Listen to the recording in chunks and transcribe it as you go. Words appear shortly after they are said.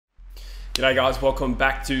G'day guys, welcome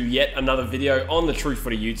back to yet another video on the True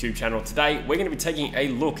Footy YouTube channel. Today, we're going to be taking a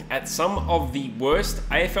look at some of the worst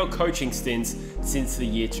AFL coaching stints since the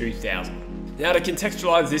year 2000. Now, to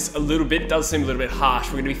contextualize this a little bit, it does seem a little bit harsh.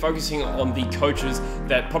 We're going to be focusing on the coaches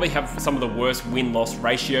that probably have some of the worst win-loss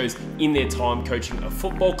ratios in their time coaching a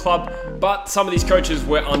football club. But some of these coaches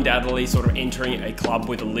were undoubtedly sort of entering a club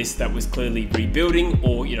with a list that was clearly rebuilding,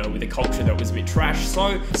 or, you know, with a culture that was a bit trash.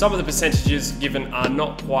 So some of the percentages given are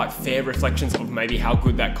not quite fair reflections of maybe how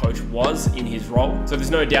good that coach was in his role. So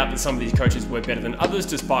there's no doubt that some of these coaches were better than others,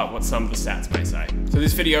 despite what some of the stats may say. So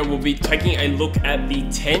this video will be taking a look at the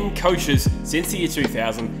 10 coaches since the year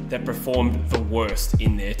 2000 that performed the worst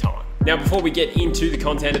in their time. Now, before we get into the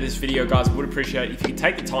content of this video, guys, I would appreciate if you could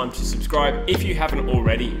take the time to subscribe if you haven't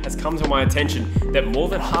already. It has come to my attention that more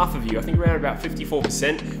than half of you, I think around about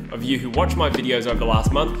 54% of you who watch my videos over the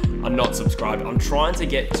last month are not subscribed. I'm trying to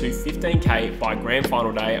get to 15K by grand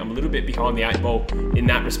final day. I'm a little bit behind the 8 ball in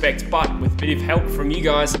that respect, but with a bit of help from you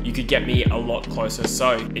guys, you could get me a lot closer.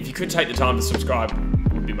 So if you could take the time to subscribe,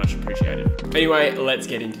 would be much appreciated. Anyway, let's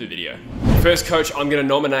get into the video. The first coach I'm going to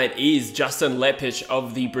nominate is Justin Lepich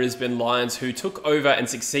of the Brisbane Lions, who took over and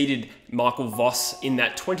succeeded Michael Voss in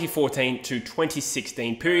that 2014 to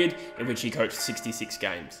 2016 period in which he coached 66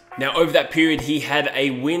 games. Now, over that period, he had a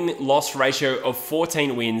win-loss ratio of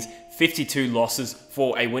 14 wins, 52 losses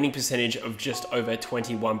for a winning percentage of just over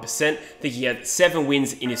 21%. I think he had 7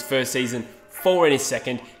 wins in his first season, 4 in his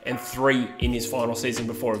second, and 3 in his final season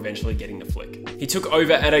before eventually getting the flick. He took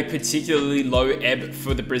over at a particularly low ebb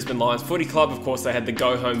for the Brisbane Lions Footy Club. Of course, they had the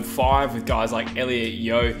go-home 5 with guys like Elliot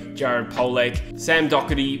Yeo, Jared Polek, Sam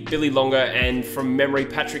Doherty, Billy Longer, and from memory,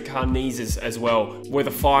 Patrick Karnizes as well, were the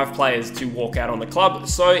 5 players to walk out on the club.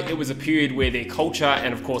 So it was a period where their culture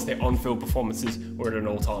and of course their on-field performances were at an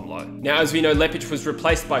all-time low. Now, as we know, Lepich was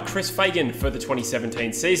replaced by Chris Fagan for the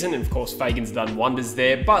 2017 season, and of course Fagan's done wonders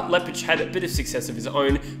there, but Lepich had a bit of success of his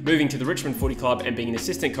own, moving to the Richmond Footy Club and being an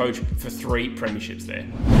assistant coach for 3 premierships there.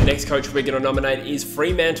 The next coach we're going to nominate is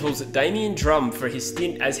Fremantle's Damien Drum for his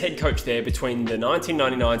stint as head coach there between the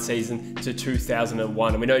 1999 season to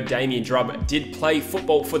 2001. And we know Damien Drum did play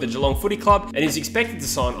football for the Geelong Footy Club and is expected to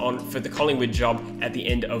sign on for the Collingwood job at the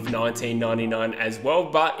end of 1999 as well,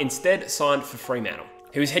 but instead signed for Fremantle.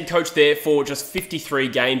 He was head coach there for just 53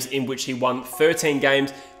 games, in which he won 13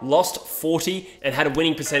 games, lost 40, and had a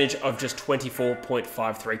winning percentage of just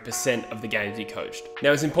 24.53% of the games he coached.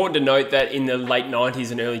 Now, it's important to note that in the late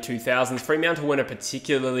 90s and early 2000s, Fremantle weren't a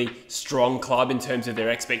particularly strong club in terms of their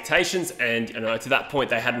expectations, and to that point,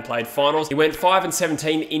 they hadn't played finals. He went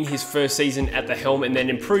 5-17 in his first season at the helm, and then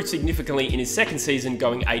improved significantly in his second season,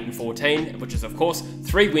 going 8-14, which is of course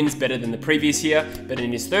 3 wins better than the previous year. But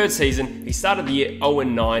in his third season, he started the year 0-9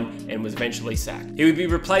 and was eventually sacked. He would be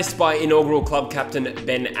replaced by inaugural club captain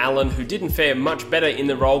Ben Allen, who didn't fare much better in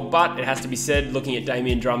the role, but it has to be said, looking at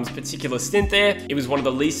Damien Drum's particular stint there, it was one of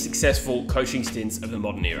the least successful coaching stints of the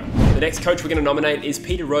modern era. The next coach we're going to nominate is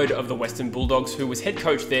Peter Rode of the Western Bulldogs, who was head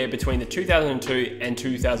coach there between the 2002 and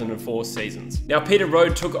 2004 seasons. Now, Peter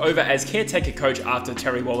Rode took over as caretaker coach after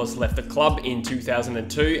Terry Wallace left the club in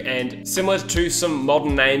 2002, and similar to some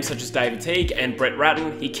modern names such as David Teague and Brett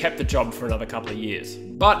Ratton, he kept the job for another couple of years.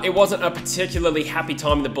 But it wasn't a particularly happy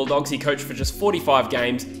time in the Bulldogs. He coached for just 45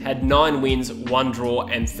 games, had 9 wins, 1 draw,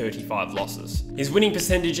 and 35 losses. His winning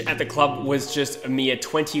percentage at the club was just a mere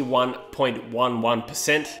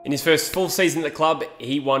 21.11%. In his first full season at the club,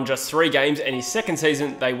 he won just 3 games, and his second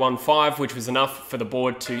season, they won 5, which was enough for the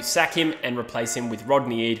board to sack him and replace him with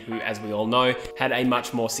Rodney Eade, who, as we all know, had a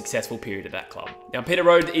much more successful period at that club. Now, Peter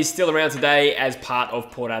Rode is still around today as part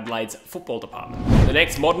of Port Adelaide's football department. The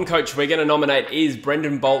next modern coach we're going to nominate is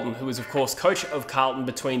Brendan Bolton, who was of course coach of Carlton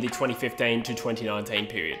between the 2015 to 2019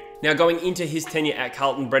 period. Now, going into his tenure at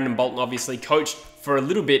Carlton, Brendan Bolton obviously coached for a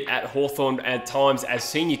little bit at Hawthorn at times as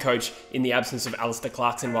senior coach in the absence of Alistair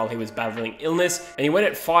Clarkson while he was battling illness, and he went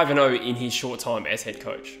at 5-0 in his short time as head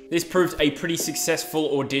coach. This proved a pretty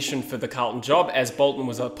successful audition for the Carlton job, as Bolton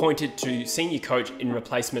was appointed to senior coach in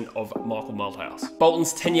replacement of Michael Malthouse.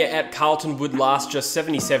 Bolton's tenure at Carlton would last just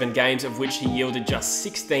 77 games, of which he yielded just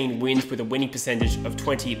 16 wins with a winning percentage of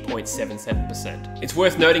 20.77%. It's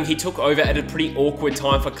worth noting he took over at a pretty awkward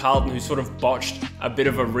time for Carlton, who sort of botched a bit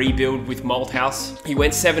of a rebuild with Malthouse. He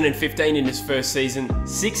went 7-15 in his first season,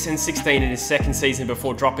 6-16 in his second season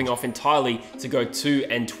before dropping off entirely to go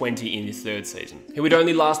 2-20 in his third season. He would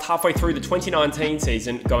only last halfway through the 2019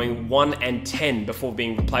 season, going 1-10 before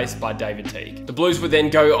being replaced by David Teague. The Blues would then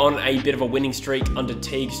go on a bit of a winning streak under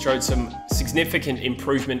Teague, showed some significant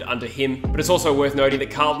improvement under him, but it's also worth noting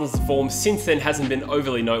that Carlton's form since then hasn't been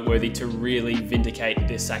overly noteworthy to really vindicate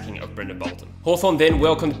their sacking of Brendan Bolton. Hawthorn then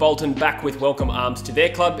welcomed Bolton back with welcome arms to their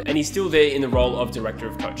club, and he's still there in the role of Director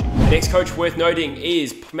of Coaching. The next coach worth noting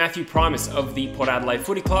is Matthew Primus of the Port Adelaide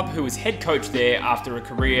Footy Club, who was head coach there after a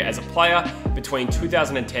career as a player between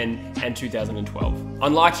 2010 and 2012.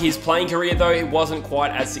 Unlike his playing career though, it wasn't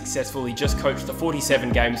quite as successful. He just coached the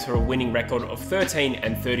 47 games for a winning record of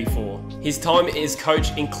 13-34. His time as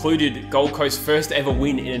coach included Gold Coast's first ever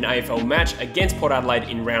win in an AFL match against Port Adelaide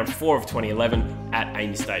in round 4 of 2011 at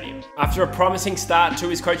Amy Stadium. After a promising start to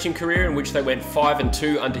his coaching career in which they went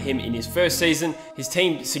 5-2 under him in his first season, his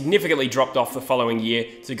team significantly dropped off the following year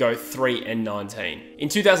to go 3-19. In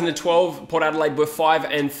 2012, Port Adelaide were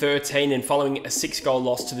 5-13, and following a 6-goal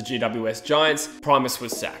loss to the GWS Giants, Primus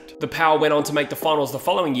was sacked. The Power went on to make the finals the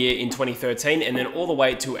following year in 2013 and then all the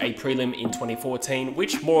way to a prelim in 2014,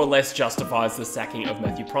 which more or less justifies the sacking of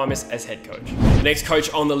Matthew Primus as head coach. The next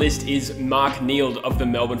coach on the list is Mark Neild of the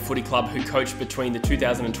Melbourne Footy Club, who coached between the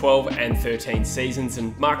 2012 and 13 seasons.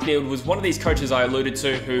 And Mark Neild was one of these coaches I alluded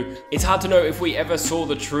to who, it's hard to know if we ever saw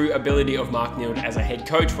the true ability of Mark Neild as a head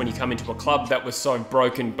coach when you come into a club that was so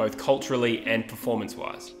broken both culturally and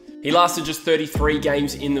performance-wise. He lasted just 33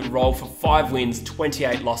 games in the role for 5 wins,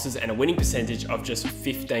 28 losses, and a winning percentage of just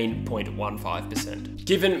 15.15%.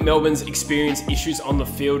 Given Melbourne's experience issues on the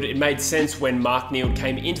field, it made sense when Mark Neild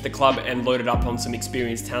came into the club and loaded up on some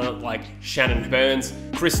experienced talent like Shannon Burns,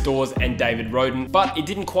 Chris Dawes, and David Roden, but it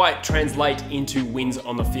didn't quite translate into wins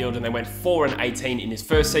on the field, and they went 4-18 in his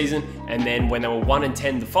first season, and then when they were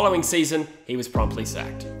 1-10 the following season, he was promptly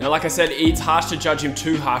sacked. Now, like I said, it's harsh to judge him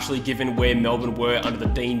too harshly given where Melbourne were under the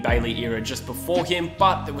Dean Bailey era just before him,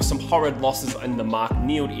 but there were some horrid losses in the Mark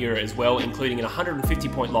Neild era as well, including an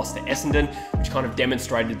 150-point loss to Essendon, which kind of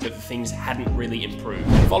demonstrated that things hadn't really improved.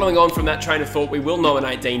 Following on from that train of thought, we will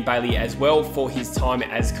nominate Dean Bailey as well for his time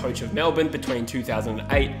as coach of Melbourne between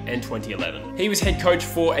 2008 and 2011. He was head coach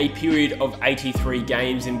for a period of 83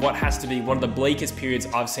 games in what has to be one of the bleakest periods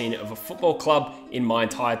I've seen of a football club in my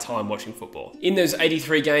entire time watching football. In those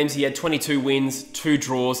 83 games, he had 22 wins, 2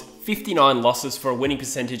 draws, 59 losses for a winning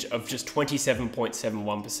percentage of just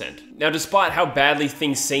 27.71%. Now, despite how badly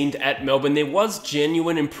things seemed at Melbourne, there was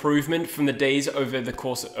genuine improvement from the D's over the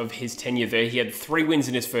course of his tenure there. He had 3 wins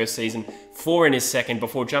in his first season, 4 in his second,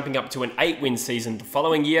 before jumping up to an 8-win season the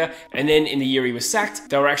following year, and then in the year he was sacked,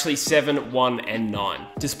 they were actually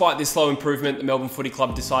 7-1-9. Despite this slow improvement, the Melbourne Footy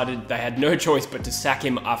Club decided they had no choice but to sack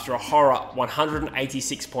him after a horror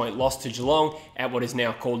 186-point loss to Geelong at what is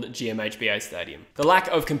now called GMHBA Stadium. The lack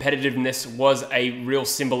of competitiveness was a real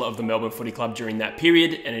symbol of the Melbourne Footy Club during that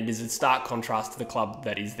period, and it is a stark contrast to the club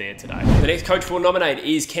that is there today. The next coach we'll nominate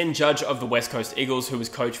is Ken Judge of the West Coast Eagles, who was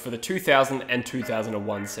coach for the 2000 and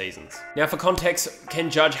 2001 seasons. Now, for context, Ken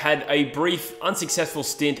Judge had a brief, unsuccessful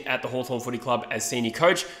stint at the Hawthorn Footy Club as senior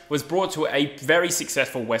coach, was brought to a very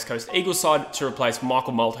successful West Coast Eagles side to replace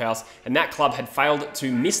Michael Malthouse, and that club had failed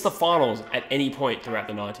to miss the finals at any point throughout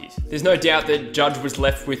the 90s. There's no doubt that Judge was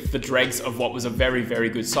left with the dregs of what was a very, very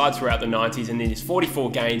good side throughout the 90s, and in his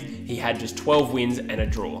 44 games, he had just 12 wins and a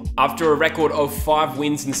draw. After a record of 5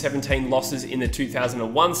 wins and 17 losses in the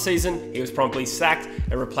 2001 season, he was promptly sacked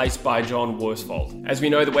and replaced by John Worsfold. As we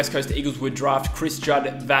know, the West Coast Eagles would draft Chris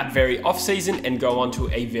Judd that very off-season and go on to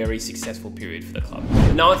a very successful period for the club.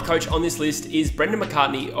 The 9th coach on this list is Brendan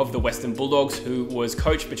McCartney of the Western Bulldogs, who was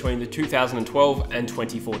coach between the 2012 and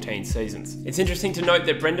 2014 seasons. It's interesting to note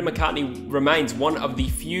that Brendan McCartney remains one of the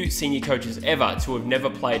few senior coaches ever to have never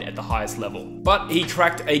played at the highest level. But he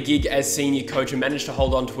cracked a gig as senior coach and managed to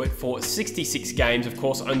hold on to it for 66 games, of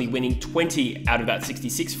course only winning 20 out of that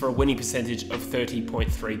 66 for a winning percentage of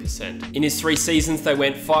 30.3%. In his 3 seasons, they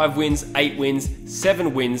went 5 wins, 8 wins,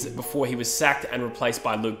 7 wins before he was sacked and replaced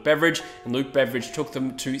by Luke Beveridge, and Luke Beveridge took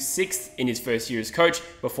them to 6th in his first year as coach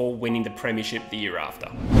before winning the premiership the year after.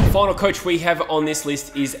 The final coach we have on this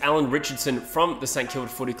list is Alan Richardson from the St Kilda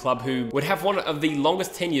Footy Club, who would have one of the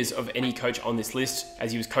longest tenures of any coach on this list,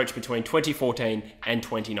 as he was coach between 2014 and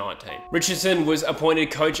 2019. Richardson was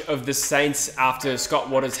appointed coach of the Saints after Scott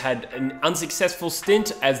Watters had an unsuccessful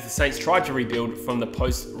stint as the Saints tried to rebuild from the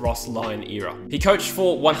post-Ross Lyon era. He coached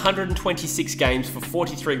for 126 games for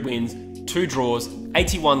 43 wins, 2 draws,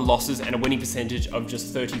 81 losses, and a winning percentage of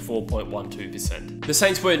just 34.12%. The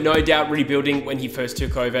Saints were no doubt rebuilding when he first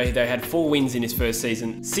took over. They had 4 wins in his first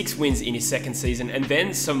season, 6 wins in his second season, and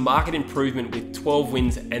then some market improvement with 12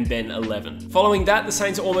 wins and then 11. Following that, the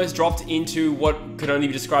Saints almost dropped into what could only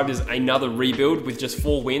be described as another rebuild with just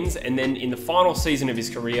 4 wins, and then in the final season of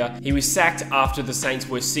his career, he was sacked after the Saints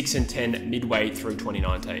were 6-10 midway through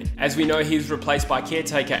 2019. As we know, he was replaced by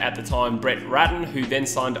caretaker at the time, Brett Ratton, who then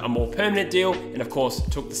signed a more permanent deal and of course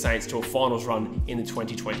took the Saints to a finals run in the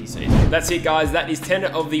 2020 season. That's it guys, that is 10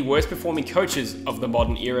 of the worst performing coaches of the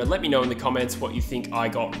modern era. Let me know in the comments what you think I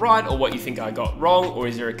got right or what you think I got wrong, or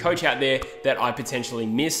is there a coach out there that I potentially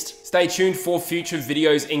missed? Stay tuned for future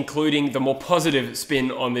videos, including the more positive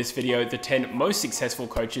spin on this video, the 10 most successful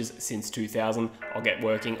coaches since 2000. I'll get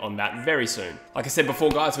working on that very soon. Like I said before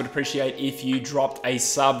guys, would appreciate if you dropped a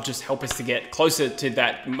sub, just help us to get closer to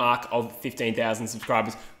that mark of 15,000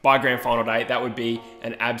 subscribers by grand final day. That would be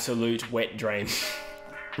an absolute wet dream.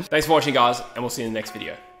 Thanks for watching guys, and we'll see you in the next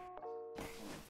video.